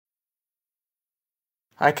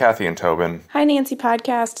Hi, Kathy and Tobin. Hi, Nancy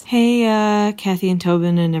Podcast. Hey, Kathy and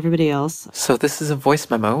Tobin and everybody else. So this is a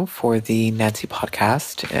voice memo for the Nancy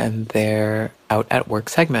Podcast and their Out at Work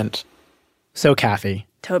segment. So, Kathy.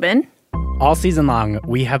 Tobin. All season long,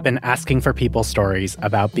 we have been asking for people's stories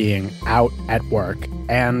about being out at work,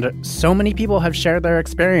 and so many people have shared their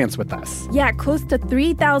experience with us. Yeah, close to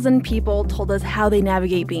 3,000 people told us how they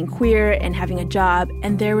navigate being queer and having a job,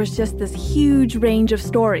 and there was just this huge range of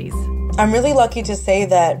stories. I'm really lucky to say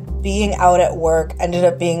that being out at work ended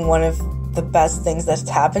up being one of the best things that's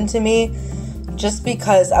happened to me, just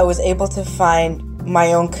because I was able to find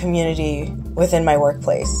my own community within my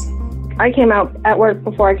workplace. I came out at work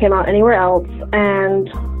before I came out anywhere else, and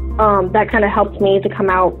that kind of helped me to come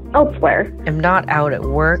out elsewhere. I'm not out at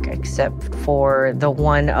work except for the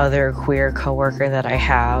one other queer coworker that I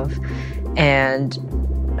have, and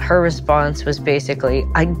her response was basically,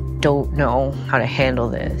 I don't know how to handle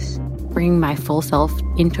this. Bringing my full self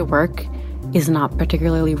into work is not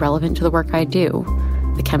particularly relevant to the work I do.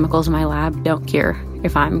 The chemicals in my lab don't care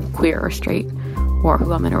if I'm queer or straight or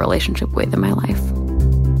who I'm in a relationship with in my life.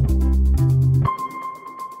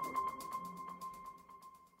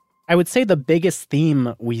 I would say the biggest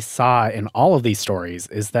theme we saw in all of these stories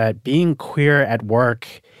is that being queer at work,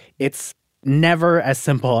 it's never as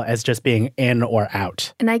simple as just being in or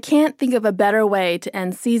out. And I can't think of a better way to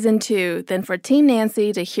end season 2 than for Team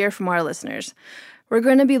Nancy to hear from our listeners. We're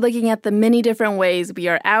going to be looking at the many different ways we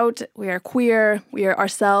are out, we are queer, we are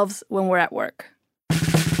ourselves when we're at work.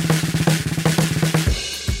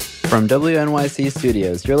 From WNYC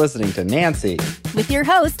Studios, you're listening to Nancy. With your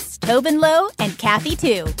hosts, Tobin Lowe and Kathy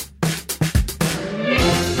Tu.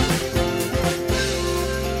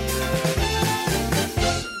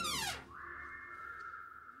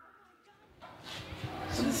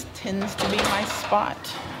 This tends to be my spot.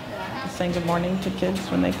 Saying good morning to kids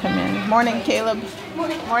when they come in. Morning, Caleb.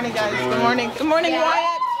 Morning, guys. Good morning. Good morning,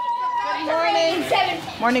 Wyatt. Good morning.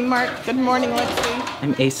 Morning, Mark. Good morning, Lexi.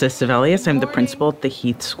 I'm Asa Sevelius. I'm the principal at the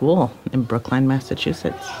Heath School in Brookline,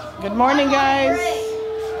 Massachusetts. Good morning, guys.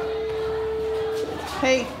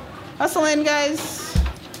 Hey, hustle in, guys.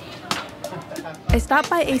 I stopped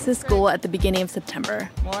by Asa's school at the beginning of September.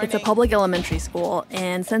 It's a public elementary school,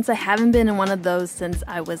 and since I haven't been in one of those since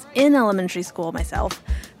I was in elementary school myself,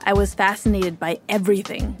 I was fascinated by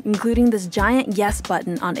everything, including this giant yes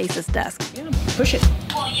button on Asa's desk. Yeah, push it.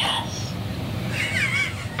 Oh, yes.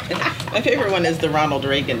 My favorite one is the Ronald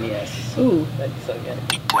Reagan yes. Ooh, that's so good.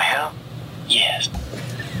 Well, yes.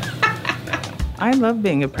 I love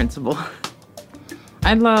being a principal.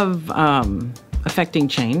 I love affecting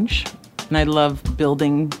change. And I love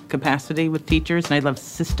building capacity with teachers, and I love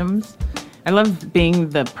systems. I love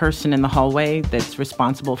being the person in the hallway that's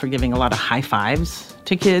responsible for giving a lot of high fives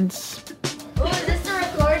to kids. Oh, is this a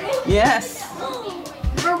recording? Yes.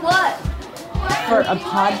 For what? For a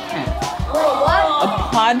podcast. For what? A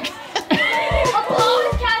podcast. A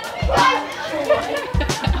podcast?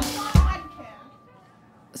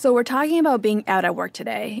 So we're talking about being out at work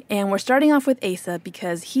today, and we're starting off with Asa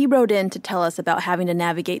because he wrote in to tell us about having to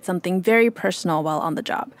navigate something very personal while on the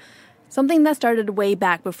job. Something that started way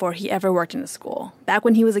back before he ever worked in a school, back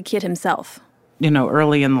when he was a kid himself. You know,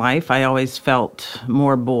 early in life, I always felt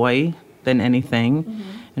more boy than anything,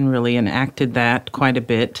 and really enacted that quite a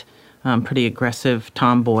bit. Pretty aggressive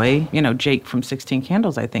tomboy. You know, Jake from 16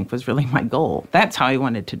 Candles, I think, was really my goal. That's how I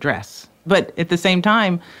wanted to dress. But at the same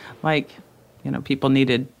time, like, you know, people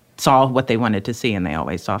saw what they wanted to see, and they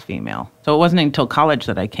always saw female. So it wasn't until college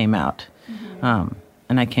that I came out.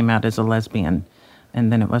 And I came out as a lesbian.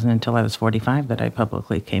 And then it wasn't until I was 45 that I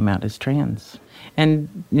publicly came out as trans.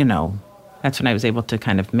 And, you know, that's when I was able to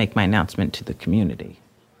kind of make my announcement to the community.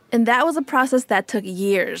 And that was a process that took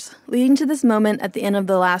years, leading to this moment at the end of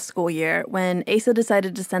the last school year when Asa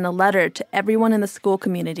decided to send a letter to everyone in the school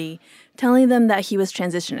community telling them that he was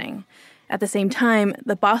transitioning. At the same time,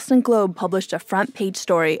 the Boston Globe published a front-page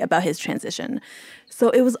story about his transition. So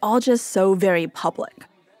it was all just so very public.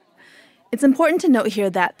 It's important to note here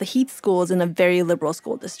that the Heath School is in a very liberal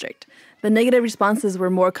school district. The negative responses were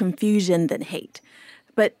more confusion than hate.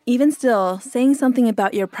 But even still, saying something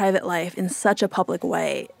about your private life in such a public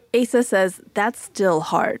way, Asa says that's still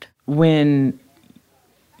hard. When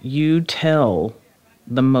you tell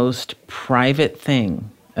the most private thing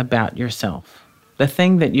about yourself, the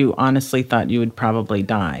thing that you honestly thought you would probably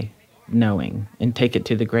die knowing and take it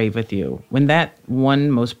to the grave with you, when that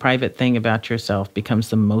one most private thing about yourself becomes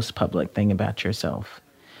the most public thing about yourself,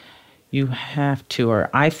 you have to,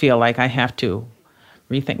 or I feel like I have to,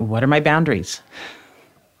 rethink, what are my boundaries?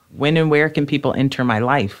 When and where can people enter my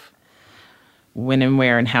life? When and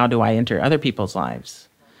where and how do I enter other people's lives?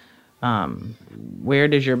 Where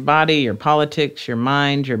does your body, your politics, your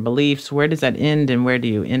mind, your beliefs, where does that end and where do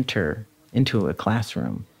you enter into a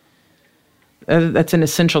classroom? That's an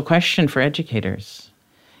essential question for educators.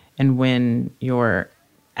 And when your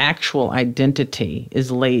actual identity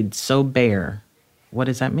is laid so bare, what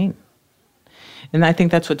does that mean? And I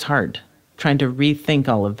think that's what's hard, trying to rethink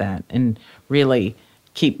all of that and really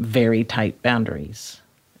keep very tight boundaries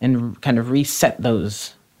and kind of reset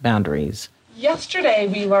those boundaries. Yesterday,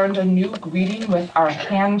 we learned a new greeting with our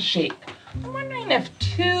handshake. I'm wondering if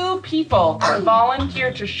 2 people can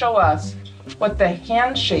volunteer to show us what the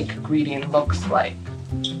handshake greeting looks like.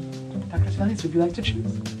 Dr. Sebelius, would you like to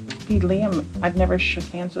choose? Hey, Liam, I've never shook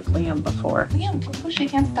hands with Liam before. Liam, go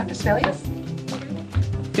shake hands with Dr. Sebelius.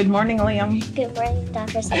 Good morning, Liam. Good morning,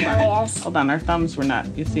 Dr. Sebelius. Hold on, our thumbs were not.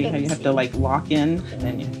 You see how you have to like lock in and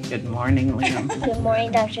then good morning, Liam. Good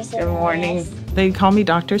morning, Dr. Sebelius. Good morning. They call me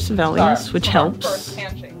Dr. Sebelius, which helps.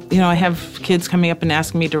 You know, I have kids coming up and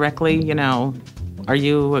asking me directly, you know, are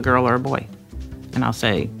you a girl or a boy? And I'll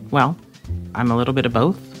say, well, I'm a little bit of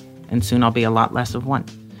both, and soon I'll be a lot less of one.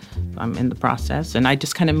 I'm in the process, and I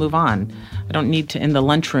just kind of move on. I don't need to, in the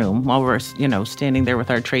lunchroom, while we're, you know, standing there with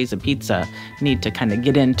our trays of pizza, need to kind of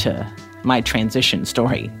get into my transition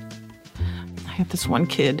story. I have this one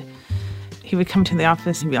kid. He would come to the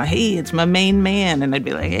office and be like, hey, it's my main man. And I'd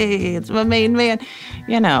be like, hey, it's my main man.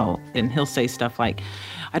 You know, and he'll say stuff like,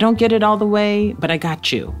 I don't get it all the way, but I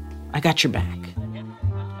got you. I got your back.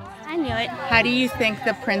 I knew it. How do you think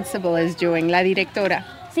the principal is doing, la directora?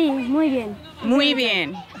 Sí, muy bien. Muy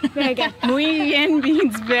bien. Very good. Muy bien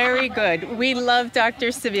means very good. We love Dr.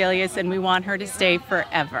 Sebelius and we want her to stay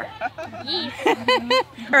forever.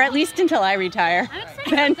 Or at least until I retire.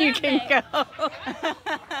 Then you can go.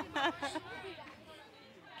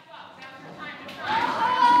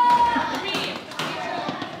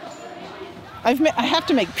 I have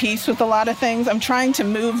to make peace with a lot of things. I'm trying to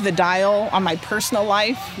move the dial on my personal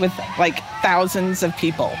life with like thousands of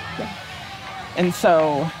people. And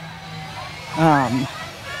so,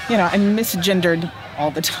 you know, I'm misgendered all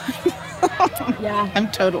the time. Yeah. I'm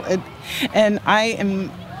and I am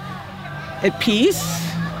at peace.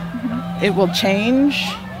 Mm-hmm. It will change.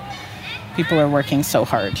 People are working so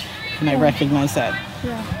hard, and I recognize that.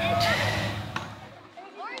 Yeah.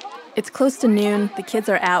 It's close to noon. The kids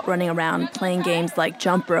are out running around playing games like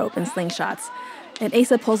jump rope and slingshots. And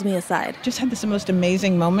Asa pulls me aside. Just had this most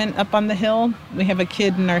amazing moment up on the hill. We have a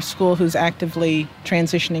kid in our school who's actively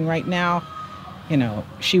transitioning right now. You know,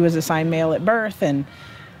 she was assigned male at birth, and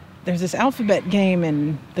there's this alphabet game,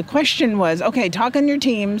 and the question was, okay, talk on your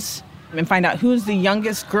teams and find out who's the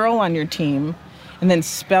youngest girl on your team, and then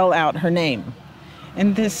spell out her name.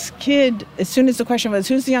 And this kid, as soon as the question was,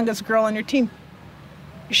 who's the youngest girl on your team?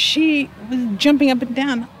 She was jumping up and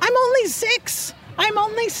down. I'm only 6. I'm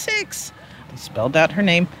only 6. They spelled out her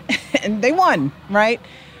name, and they won, right?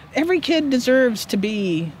 Every kid deserves to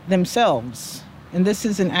be themselves. And this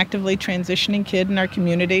is an actively transitioning kid in our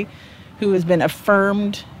community who has been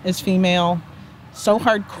affirmed as female so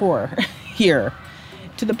hardcore here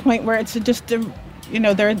to the point where it's just, you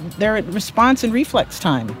know, they're at response and reflex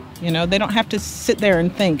time. You know, they don't have to sit there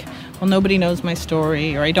and think, well, nobody knows my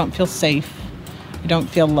story, or I don't feel safe, I don't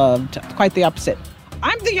feel loved. Quite the opposite.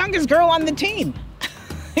 I'm the youngest girl on the team.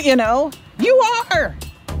 You know, you are.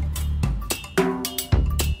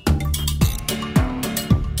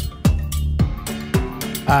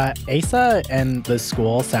 Asa and the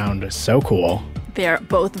school sound so cool. They're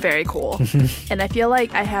both very cool. And I feel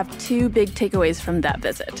like I have 2 big takeaways from that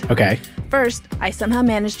visit. Okay. First, I somehow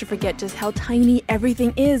managed to forget just how tiny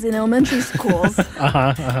everything is in elementary schools.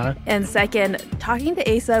 And second, talking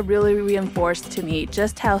to Asa really reinforced to me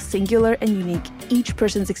just how singular and unique each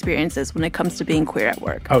person's experience is when it comes to being queer at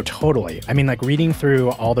work. Oh, totally. I mean, like reading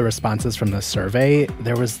through all the responses from the survey,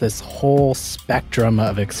 there was this whole spectrum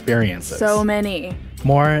of experiences. So many.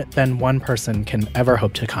 More than one person can ever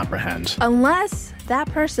hope to comprehend. Unless that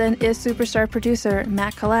person is superstar producer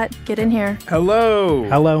Matt Collette. Get in here. Hello.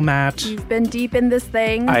 Hello, Matt. You've been deep in this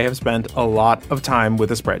thing. I have spent a lot of time with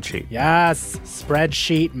a spreadsheet. Yes,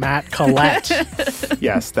 spreadsheet Matt Collette.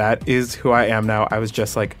 Yes, that is who I am now. I was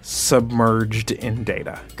just like submerged in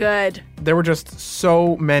data. Good. There were just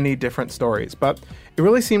so many different stories, but it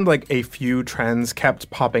really seemed like a few trends kept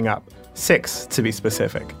popping up. 6 to be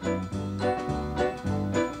specific.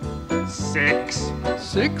 6.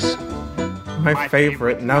 6? My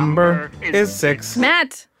favorite number is 6.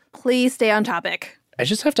 Matt, please stay on topic. I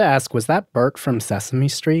just have to ask, was that Bert from Sesame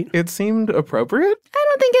Street? It seemed appropriate. I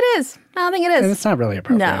don't think it is. It's not really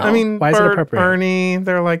appropriate. No. I mean, why Bert, is it appropriate? Ernie,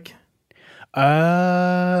 they're like...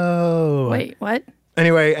 Oh. Wait, what?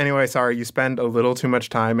 Anyway, sorry, you spend a little too much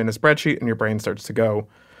time in a spreadsheet and your brain starts to go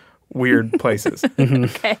weird places.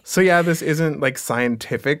 Okay. So yeah, this isn't like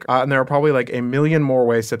scientific, and there are probably like a million more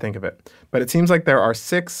ways to think of it. But it seems like there are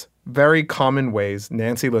 6 very common ways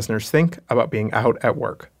Nancy listeners think about being out at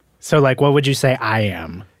work. So like, what would you say I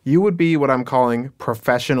am? You would be what I'm calling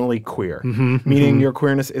professionally queer, Mhm, meaning mhm. your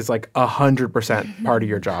queerness is like 100% part of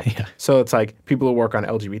your job. So it's like people who work on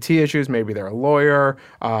LGBT issues, maybe they're a lawyer,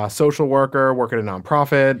 social worker, work at a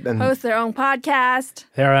nonprofit. And Host their own podcast.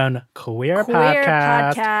 Their own queer Queer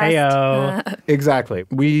podcast. podcast. Heyo. Exactly.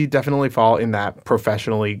 We definitely fall in that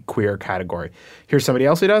professionally queer category. Here's somebody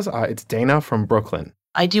else who does. It's Dana from Brooklyn.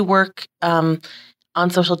 I do work on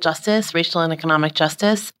social justice, racial and economic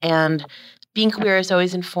justice, and being queer has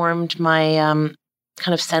always informed my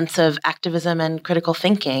kind of sense of activism and critical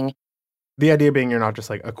thinking. The idea being you're not just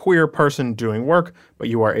like a queer person doing work, but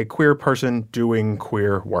you are a queer person doing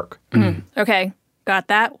queer work. Okay, got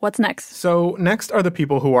that. What's next? So next are the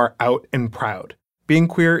people who are out and proud. Being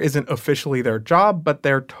queer isn't officially their job, but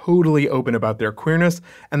they're totally open about their queerness,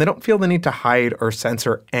 and they don't feel the need to hide or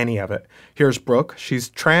censor any of it. Here's Brooke. She's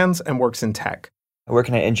trans and works in tech. I work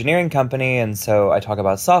in an engineering company, and so I talk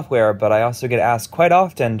about software, but I also get asked quite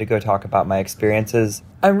often to go talk about my experiences.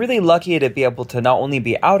 I'm really lucky to be able to not only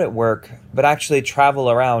be out at work, but actually travel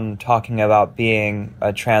around talking about being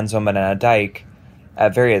a trans woman and a dyke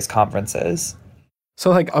at various conferences. So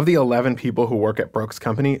like of the 11 people who work at Brooke's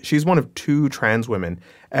company, she's one of 2 trans women.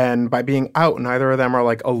 And by being out, neither of them are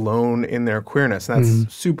like alone in their queerness. And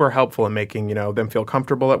that's super helpful in making, them feel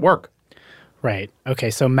comfortable at work. Right.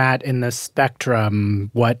 Okay, so Matt, in the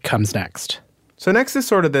spectrum, what comes next? So next is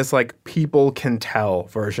sort of this like people can tell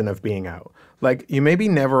version of being out. Like you maybe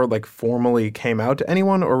never like formally came out to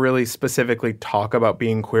anyone or really specifically talk about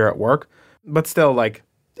being queer at work, but still like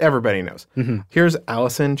everybody knows. Here's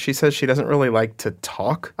Allison. She says she doesn't really like to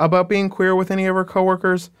talk about being queer with any of her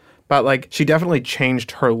coworkers, but like she definitely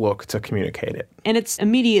changed her look to communicate it. And it's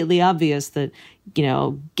immediately obvious that,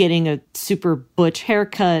 getting a super butch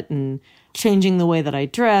haircut and changing the way that I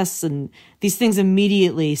dress, and these things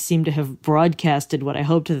immediately seem to have broadcasted what I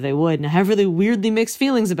hoped that they would. And I have really weirdly mixed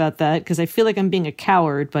feelings about that because I feel like I'm being a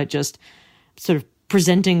coward by just sort of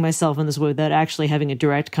presenting myself in this way without actually having a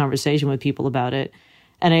direct conversation with people about it.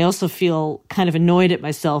 And I also feel kind of annoyed at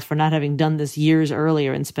myself for not having done this years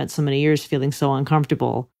earlier and spent so many years feeling so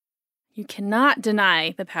uncomfortable. You cannot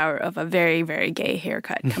deny the power of a very, very gay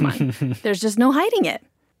haircut. Come on. There's just no hiding it.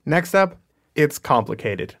 Next up, it's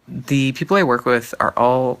complicated. The people I work with are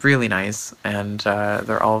all really nice, and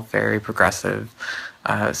they're all very progressive.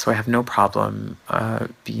 So I have no problem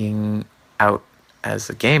being out as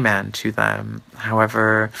a gay man to them.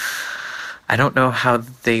 However, I don't know how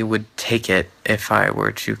they would take it if I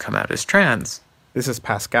were to come out as trans. This is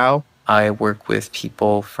Pascal. I work with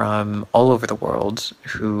people from all over the world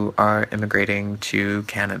who are immigrating to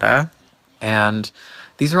Canada. And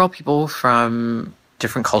these are all people from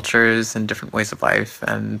different cultures and different ways of life.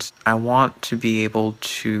 And I want to be able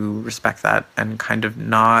to respect that and kind of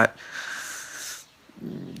not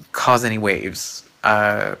cause any waves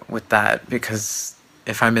with that, because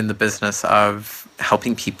if I'm in the business of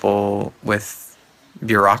helping people with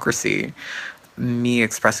bureaucracy, me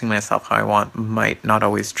expressing myself how I want might not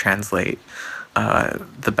always translate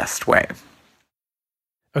the best way.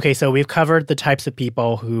 Okay, so we've covered the types of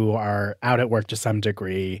people who are out at work to some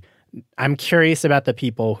degree. I'm curious about the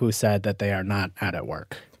people who said that they are not out at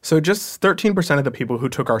work. So just 13% of the people who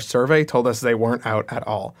took our survey told us they weren't out at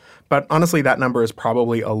all. But honestly, that number is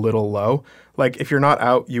probably a little low. Like, if you're not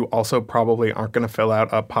out, you also probably aren't going to fill out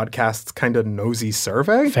a podcast's kind of nosy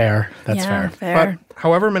survey. Fair. That's fair. But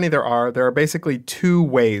however many there are basically 2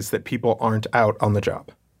 ways that people aren't out on the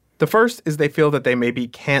job. The first is they feel that they maybe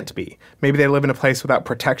can't be. Maybe they live in a place without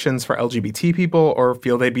protections for LGBT people or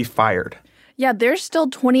feel they'd be fired. Yeah, there's still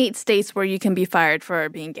 28 states where you can be fired for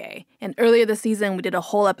being gay. And earlier this season, we did a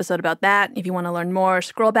whole episode about that. If you want to learn more,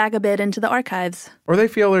 scroll back a bit into the archives. Or they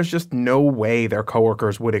feel there's just no way their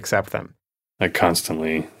coworkers would accept them. I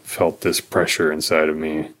constantly felt this pressure inside of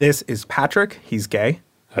me. This is Patrick. He's gay.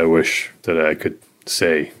 I wish that I could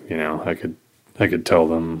say, I could tell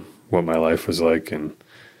them what my life was like and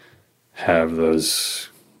have those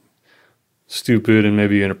stupid and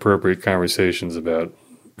maybe inappropriate conversations about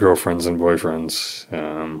girlfriends and boyfriends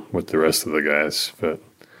with the rest of the guys, but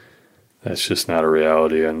that's just not a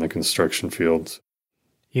reality in the construction fields.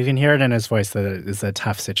 You can hear it in his voice that it is a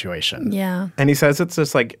tough situation. Yeah. And he says it's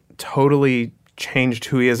just like totally changed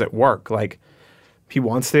who he is at work. Like, he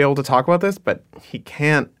wants to be able to talk about this, but he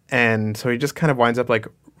can't. And so he just kind of winds up like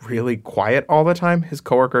really quiet all the time. His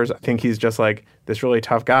coworkers think he's just like this really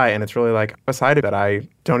tough guy, and it's really like a side that I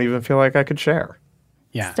don't even feel like I could share.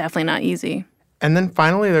 Yeah. It's definitely not easy. And then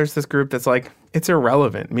finally, there's this group that's like, it's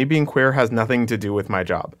irrelevant. Me being queer has nothing to do with my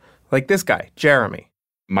job. Like this guy, Jeremy.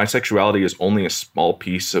 My sexuality is only a small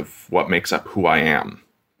piece of what makes up who I am.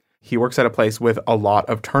 He works at a place with a lot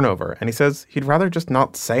of turnover, and he says he'd rather just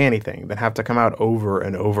not say anything than have to come out over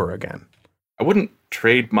and over again. I wouldn't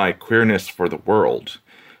trade my queerness for the world,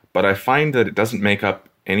 but I find that it doesn't make up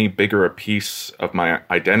any bigger a piece of my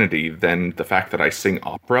identity than the fact that I sing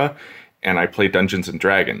opera and I play Dungeons and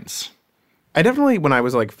Dragons. I definitely, when I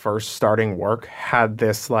was like first starting work, had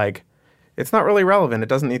this like, it's not really relevant. It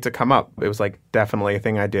doesn't need to come up. It was like definitely a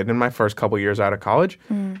thing I did in my first couple years out of college.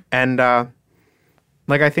 And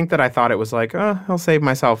like, I think that I thought it was like, I'll save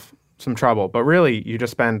myself some trouble. But really, you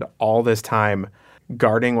just spend all this time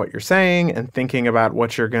guarding what you're saying and thinking about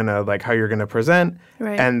what you're gonna, like, how you're gonna present.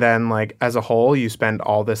 Right. And then, like, as a whole, you spend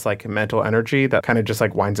all this, like, mental energy that kind of just,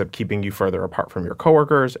 like, winds up keeping you further apart from your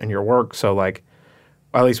coworkers and your work. So, like,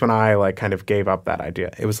 at least when I, like, kind of gave up that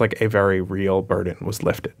idea, it was, like, a very real burden was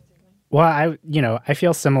lifted. Well, I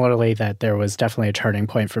feel similarly that there was definitely a turning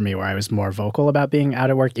point for me where I was more vocal about being out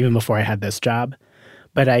of work even before I had this job.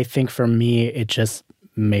 But I think for me, it just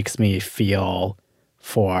makes me feel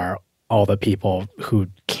for all the people who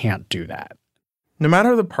can't do that. No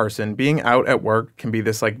matter the person, being out at work can be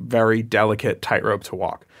this like very delicate tightrope to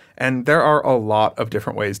walk. And there are a lot of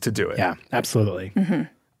different ways to do it. Yeah, absolutely.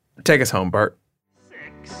 Take us home, Bart.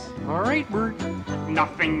 All right, Bert.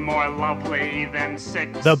 Nothing more lovely than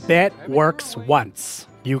 6. The bit works once.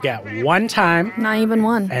 You get one time. Not even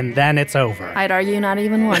one. And then it's over. I'd argue not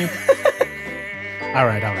even one. All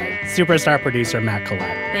right. Superstar producer Matt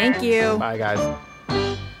Collette. Thank you. Bye, guys.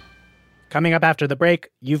 Coming up after the break,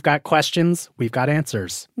 you've got questions, we've got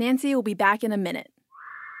answers. Nancy will be back in a minute.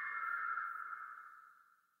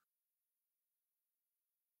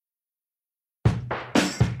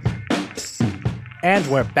 And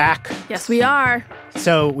we're back. Yes, we are.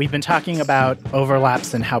 So we've been talking about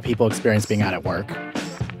overlaps in how people experience being out at work.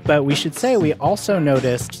 But we should say we also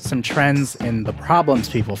noticed some trends in the problems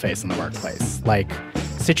people face in the workplace, like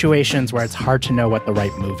situations where it's hard to know what the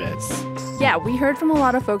right move is. Yeah, we heard from a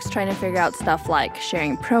lot of folks trying to figure out stuff like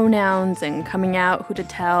sharing pronouns and coming out, who to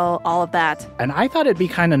tell, all of that. And I thought it'd be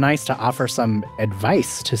kind of nice to offer some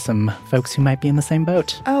advice to some folks who might be in the same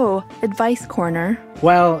boat. Oh, advice corner.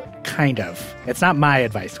 Well, kind of. It's not my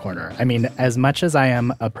advice corner. I mean, as much as I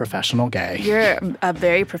am a professional gay. You're a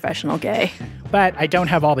very professional gay. But I don't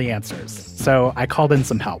have all the answers, so I called in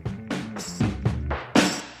some help.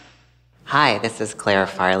 Hi, this is Claire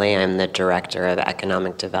Farley. I'm the Director of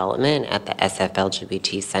Economic Development at the SF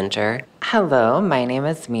LGBT Center. Hello, my name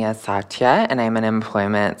is Mia Satya, and I'm an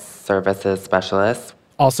Employment Services Specialist.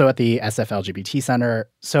 Also at the SF LGBT Center.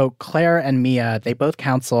 So Claire and Mia, they both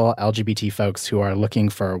counsel LGBT folks who are looking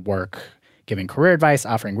for work, giving career advice,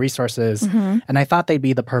 offering resources. And I thought they'd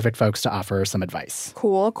be the perfect folks to offer some advice.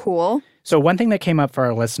 Cool. So one thing that came up for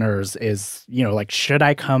our listeners is, should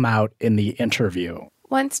I come out in the interview?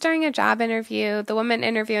 Once during a job interview, the woman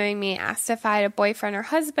interviewing me asked if I had a boyfriend or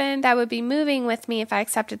husband that would be moving with me if I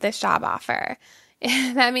accepted this job offer.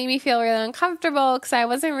 That made me feel really uncomfortable because I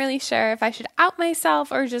wasn't really sure if I should out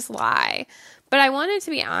myself or just lie. But I wanted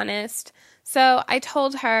to be honest, so I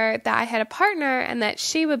told her that I had a partner and that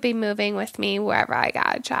she would be moving with me wherever I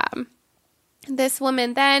got a job. This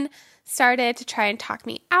woman then started to try and talk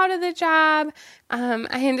me out of the job. I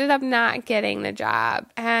ended up not getting the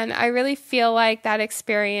job. And I really feel like that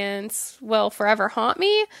experience will forever haunt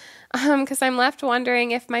me because I'm left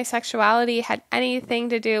wondering if my sexuality had anything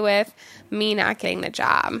to do with me not getting the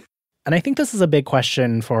job. And I think this is a big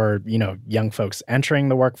question for, young folks entering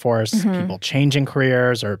the workforce, people changing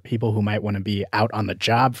careers, or people who might want to be out on the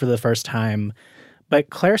job for the first time. But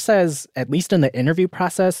Claire says, at least in the interview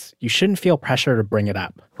process, you shouldn't feel pressure to bring it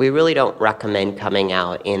up. We really don't recommend coming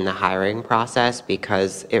out in the hiring process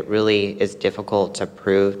because it really is difficult to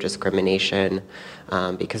prove discrimination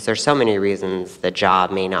because there's so many reasons the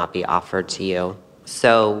job may not be offered to you.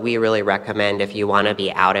 So we really recommend if you want to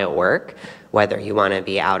be out at work, whether you want to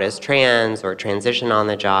be out as trans or transition on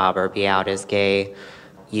the job or be out as gay,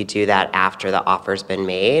 you do that after the offer's been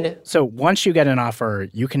made. So once you get an offer,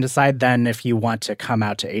 you can decide then if you want to come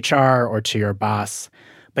out to HR or to your boss.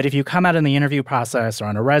 But if you come out in the interview process or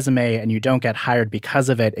on a resume and you don't get hired because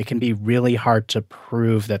of it, it can be really hard to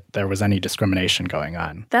prove that there was any discrimination going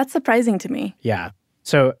on. That's surprising to me. Yeah.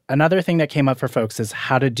 So another thing that came up for folks is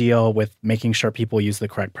how to deal with making sure people use the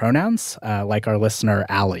correct pronouns, like our listener,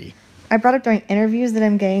 Allie. I brought up during interviews that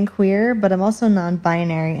I'm gay and queer, but I'm also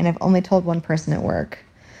non-binary, and I've only told one person at work.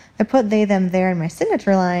 I put they, them, there in my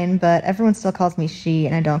signature line, but everyone still calls me she,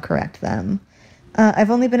 and I don't correct them.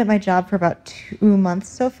 I've only been at my job for about 2 months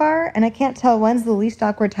so far, and I can't tell when's the least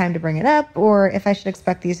awkward time to bring it up, or if I should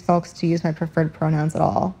expect these folks to use my preferred pronouns at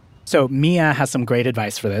all. So Mia has some great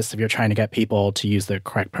advice for this if you're trying to get people to use the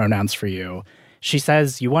correct pronouns for you. She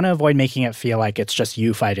says you want to avoid making it feel like it's just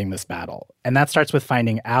you fighting this battle. And that starts with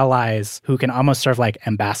finding allies who can almost serve like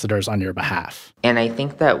ambassadors on your behalf. And I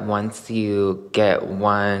think that once you get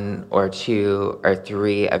 1 or 2 or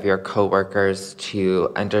 3 of your coworkers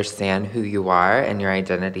to understand who you are and your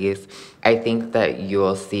identities, I think that you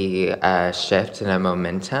will see a shift and a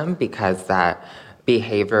momentum, because that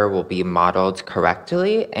behavior will be modeled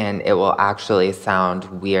correctly, and it will actually sound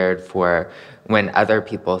weird for when other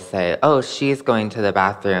people say, oh, she's going to the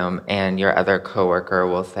bathroom, and your other coworker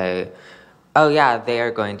will say, oh, yeah, they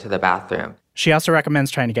are going to the bathroom. She also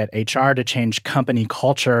recommends trying to get HR to change company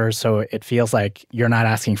culture so it feels like you're not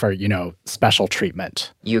asking for, special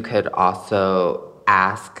treatment. You could also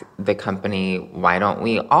ask the company, why don't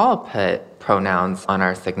we all put pronouns on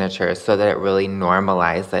our signatures so that it really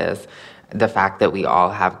normalizes the fact that we all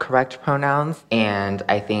have correct pronouns. And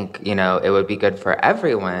I think, it would be good for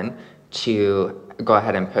everyone to go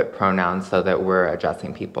ahead and put pronouns so that we're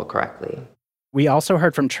addressing people correctly. We also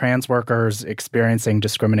heard from trans workers experiencing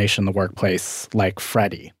discrimination in the workplace, like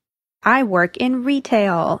Freddie. I work in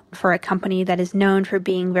retail for a company that is known for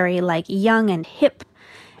being very young and hip,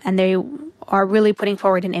 and they are really putting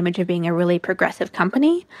forward an image of being a really progressive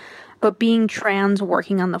company. But being trans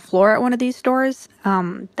working on the floor at one of these stores,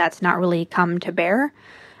 that's not really come to bear.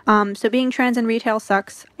 So being trans in retail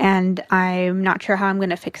sucks, and I'm not sure how I'm going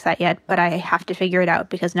to fix that yet, but I have to figure it out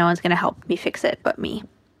because no one's going to help me fix it but me.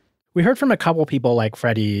 We heard from a couple people like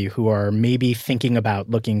Freddie who are maybe thinking about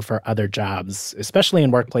looking for other jobs, especially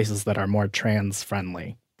in workplaces that are more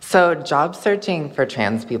trans-friendly. So job searching for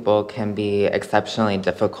trans people can be exceptionally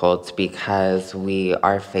difficult because we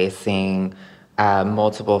are facing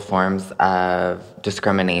multiple forms of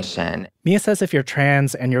discrimination. Mia says if you're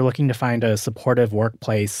trans and you're looking to find a supportive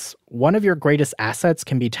workplace, one of your greatest assets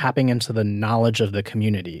can be tapping into the knowledge of the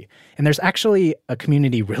community. And there's actually a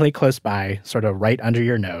community really close by, sort of right under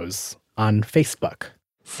your nose, on Facebook.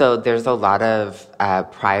 So there's a lot of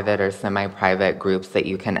private or semi-private groups that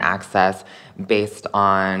you can access based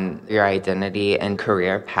on your identity and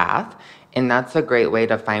career path. And that's a great way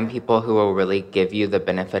to find people who will really give you the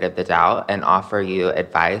benefit of the doubt and offer you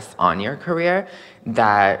advice on your career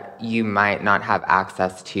that you might not have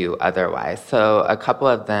access to otherwise. So a couple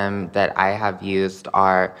of them that I have used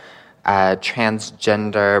are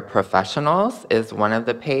Transgender Professionals is one of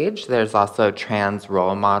the page. There's also Trans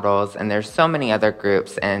Role Models, and there's so many other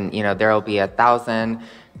groups. And, there will be 1,000,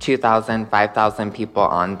 2,000, 5,000 people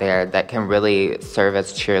on there that can really serve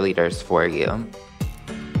as cheerleaders for you.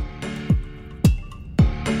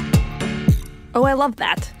 Oh, I love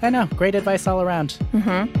that. I know. Great advice all around.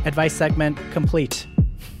 Mm-hmm. Advice segment complete.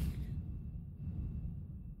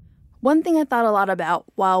 One thing I thought a lot about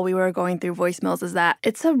while we were going through voicemails is that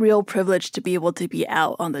it's a real privilege to be able to be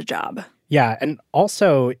out on the job. Yeah, and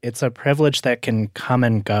also it's a privilege that can come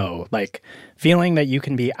and go. Like feeling that you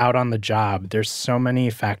can be out on the job, there's so many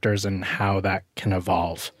factors in how that can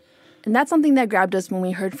evolve. And that's something that grabbed us when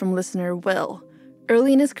we heard from listener Will.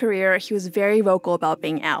 Early in his career, he was very vocal about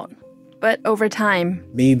being out. But over time,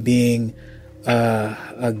 me being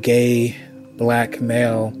a gay black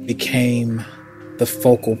male became the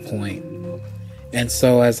focal point. And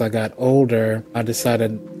so as I got older, I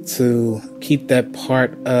decided to keep that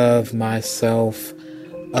part of myself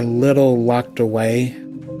a little locked away.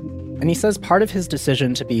 And he says part of his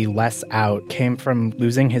decision to be less out came from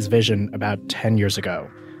losing his vision about 10 years ago.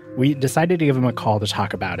 We decided to give him a call to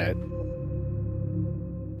talk about it.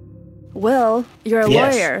 Will, you're a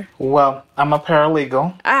lawyer. Well, I'm a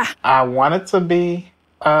paralegal. I wanted to be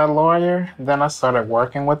a lawyer. Then I started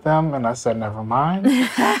working with them, and I said, never mind.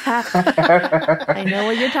 I know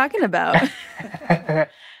what you're talking about.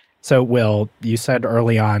 So, Will, you said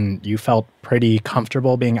early on you felt pretty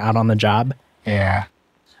comfortable being out on the job? Yeah.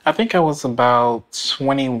 I think I was about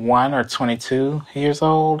 21 or 22 years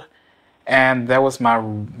old, and that was my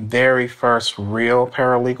very first real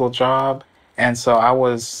paralegal job. And so I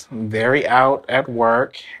was very out at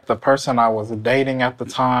work. The person I was dating at the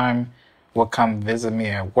time would come visit me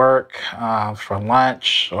at work for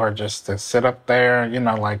lunch or just to sit up there,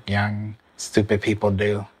 like young, stupid people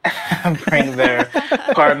do, bring their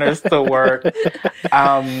partners to work.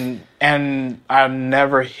 And I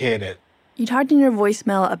never hid it. You talked in your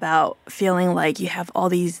voicemail about feeling like you have all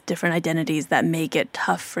these different identities that make it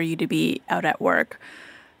tough for you to be out at work.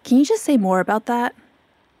 Can you just say more about that?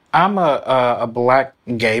 I'm a black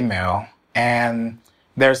gay male, and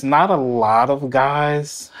there's not a lot of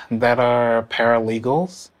guys that are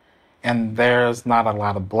paralegals, and there's not a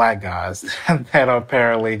lot of black guys that are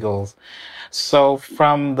paralegals. So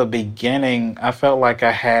from the beginning, I felt like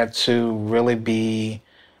I had to really be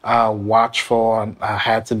watchful, and I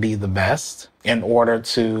had to be the best in order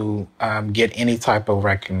to get any type of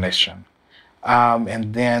recognition.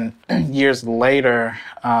 And then years later,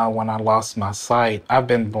 when I lost my sight, I've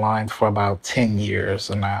been blind for about 10 years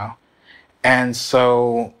now. And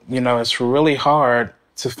so, it's really hard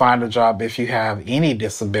to find a job if you have any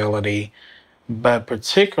disability, but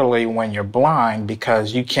particularly when you're blind,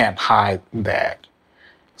 because you can't hide that.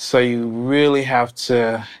 So you really have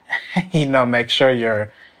to, make sure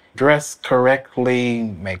you're dressed correctly,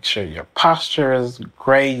 make sure your posture is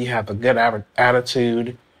great, you have a good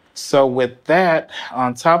attitude. So with that,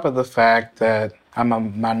 on top of the fact that I'm a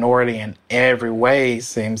minority in every way,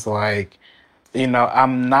 seems like,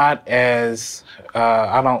 I'm not as,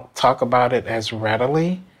 I don't talk about it as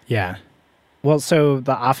readily. Yeah. Well, so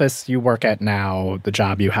the office you work at now, the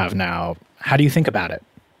job you have now, how do you think about it?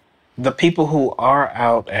 The people who are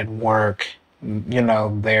out at work,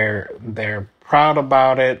 they're proud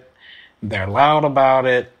about it. They're loud about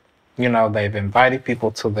it. They've invited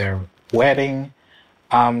people to their wedding.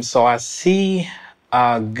 So I see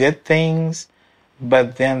good things,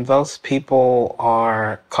 but then those people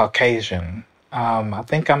are Caucasian. I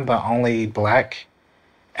think I'm the only black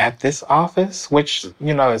at this office, which,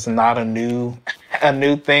 is not a new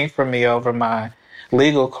thing for me over my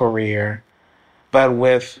legal career. But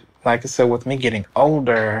like I said, with me getting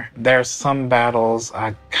older, there's some battles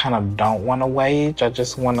I kind of don't want to wage. I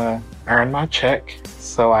just want to earn my check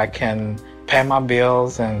so I can pay my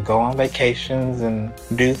bills and go on vacations and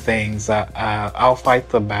do things. I'll fight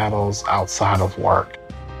the battles outside of work.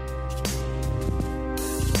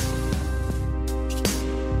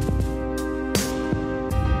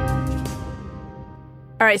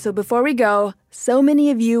 All right, so before we go, so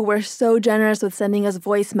many of you were so generous with sending us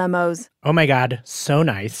voice memos. Oh my God, so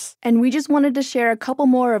nice. And we just wanted to share a couple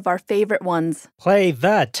more of our favorite ones. Play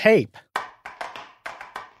the tape.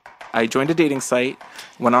 I joined a dating site,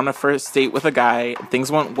 went on a first date with a guy,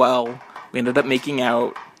 things went well, we ended up making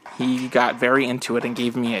out, he got very into it and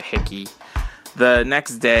gave me a hickey. The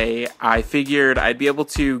next day, I figured I'd be able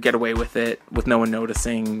to get away with it with no one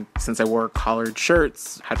noticing since I wore collared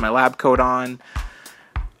shirts, had my lab coat on,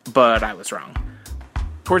 but I was wrong.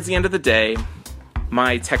 Towards the end of the day,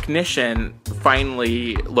 my technician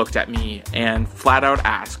finally looked at me and flat out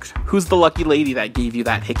asked, "Who's the lucky lady that gave you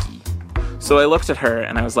that hickey?" So I looked at her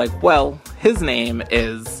and I was like, well, his name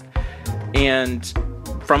is... And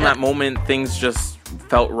from that moment, things just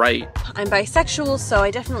felt right. I'm bisexual, so I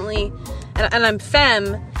definitely... And I'm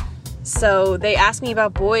femme, so they ask me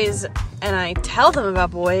about boys, and I tell them about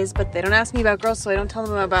boys, but they don't ask me about girls, so I don't tell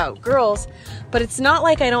them about girls. But it's not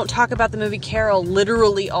like I don't talk about the movie Carol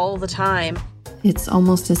literally all the time. It's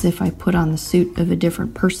almost as if I put on the suit of a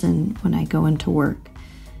different person when I go into work.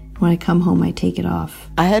 When I come home, I take it off.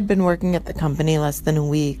 I had been working at the company less than a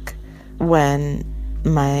week when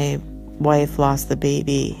my wife lost the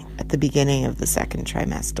baby at the beginning of the second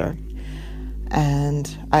trimester.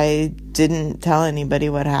 And I didn't tell anybody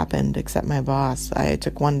what happened except my boss. I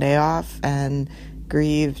took one day off and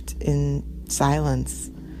grieved in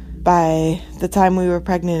silence. By the time we were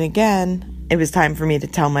pregnant again, it was time for me to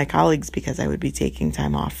tell my colleagues because I would be taking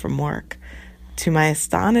time off from work. To my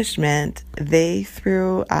astonishment, they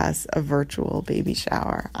threw us a virtual baby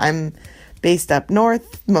shower. I'm based up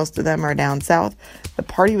north. Most of them are down south. The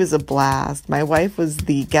party was a blast. My wife was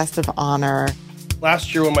the guest of honor.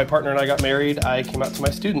 Last year when my partner and I got married, I came out to my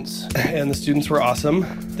students, and the students were awesome.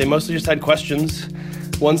 They mostly just had questions.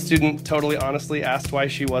 One student totally honestly asked why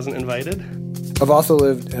she wasn't invited. I've also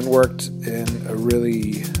lived and worked in a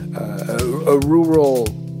really a rural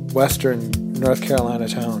western North Carolina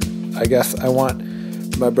town. I guess I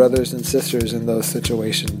want my brothers and sisters in those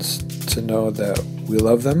situations to know that we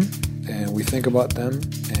love them and we think about them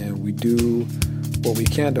and we do what we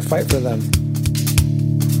can to fight for them.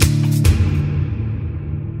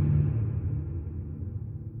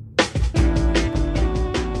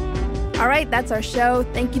 All right, that's our show.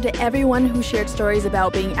 Thank you to everyone who shared stories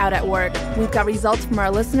about being out at work. We've got results from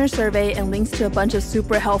our listener survey and links to a bunch of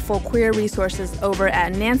super helpful queer resources over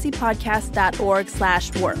at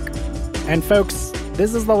nancypodcast.org/work. And folks,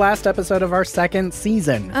 this is the last episode of our second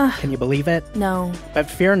season. Can you believe it? No. But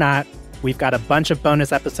fear not. We've got a bunch of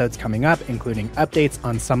bonus episodes coming up, including updates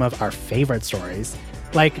on some of our favorite stories.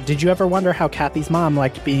 Like, did you ever wonder how Kathy's mom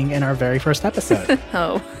liked being in our very first episode?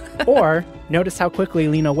 Oh. Or notice how quickly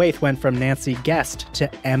Lena Waithe went from Nancy Guest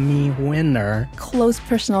to Emmy winner. Close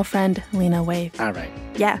personal friend, Lena Waithe. All right.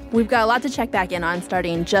 Yeah, we've got a lot to check back in on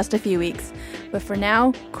starting in just a few weeks. But for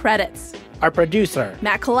now, credits. Our producer,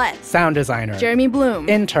 Matt Collette. Sound designer, Jeremy Bloom.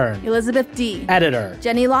 Intern, Elizabeth D. Editor,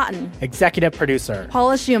 Jenny Lawton. Executive producer,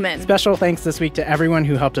 Paula Schumann. Special thanks this week to everyone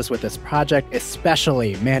who helped us with this project,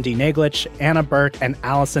 especially Mandy Naglich, Anna Burke, and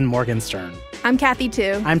Allison Morgenstern. I'm Kathy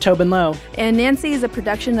too. I'm Tobin Lowe. And Nancy is a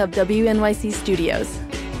production of WNYC Studios.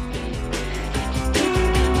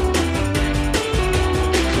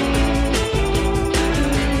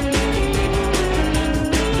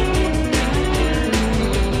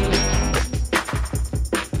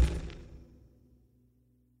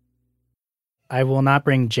 I will not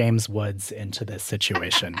bring James Woods into this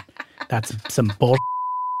situation. That's some bull.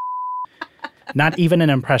 Not even an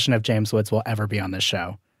impression of James Woods will ever be on this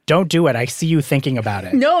show. Don't do it. I see you thinking about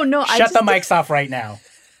it. No. Shut the mics off right now.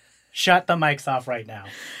 Shut the mics off right now.